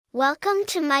Welcome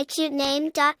to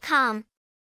mycutename.com.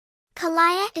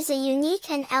 Calaya is a unique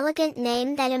and elegant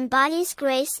name that embodies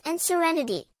grace and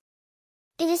serenity.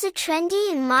 It is a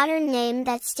trendy and modern name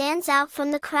that stands out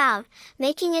from the crowd,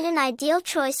 making it an ideal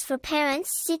choice for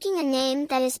parents seeking a name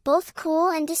that is both cool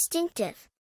and distinctive.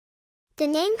 The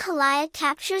name Calaya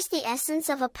captures the essence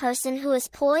of a person who is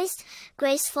poised,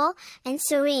 graceful, and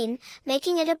serene,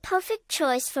 making it a perfect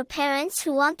choice for parents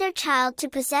who want their child to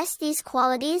possess these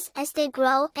qualities as they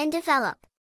grow and develop.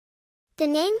 The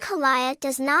name Calaya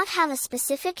does not have a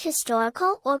specific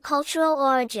historical or cultural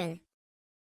origin.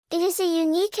 It is a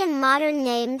unique and modern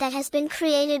name that has been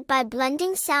created by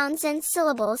blending sounds and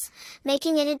syllables,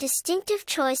 making it a distinctive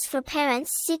choice for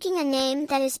parents seeking a name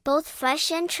that is both fresh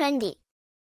and trendy.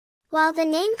 While the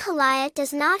name Calaya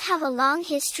does not have a long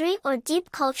history or deep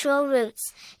cultural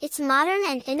roots, its modern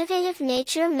and innovative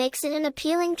nature makes it an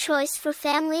appealing choice for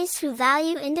families who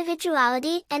value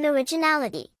individuality and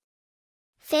originality.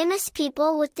 Famous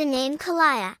people with the name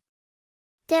Calaya.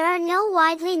 There are no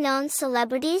widely known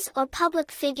celebrities or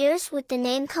public figures with the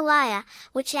name Calaya,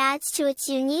 which adds to its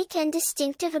unique and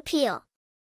distinctive appeal.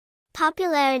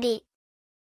 Popularity.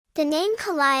 The name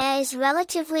Calaya is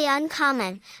relatively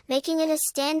uncommon, making it a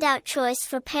standout choice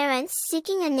for parents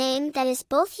seeking a name that is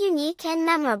both unique and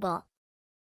memorable.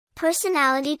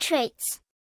 Personality traits.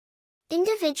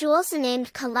 Individuals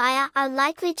named Calaya are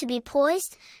likely to be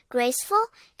poised, graceful,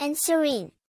 and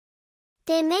serene.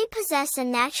 They may possess a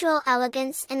natural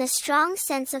elegance and a strong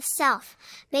sense of self,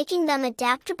 making them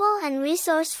adaptable and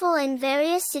resourceful in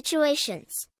various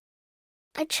situations.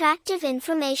 Attractive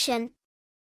information.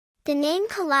 The name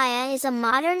Calaya is a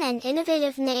modern and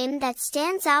innovative name that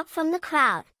stands out from the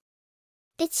crowd.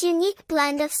 Its unique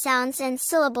blend of sounds and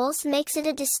syllables makes it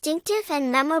a distinctive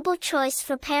and memorable choice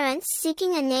for parents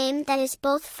seeking a name that is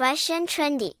both fresh and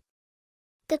trendy.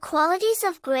 The qualities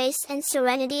of grace and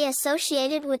serenity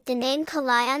associated with the name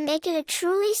Calaya make it a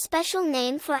truly special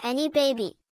name for any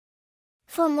baby.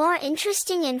 For more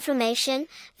interesting information,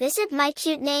 visit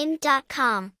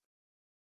mycutename.com.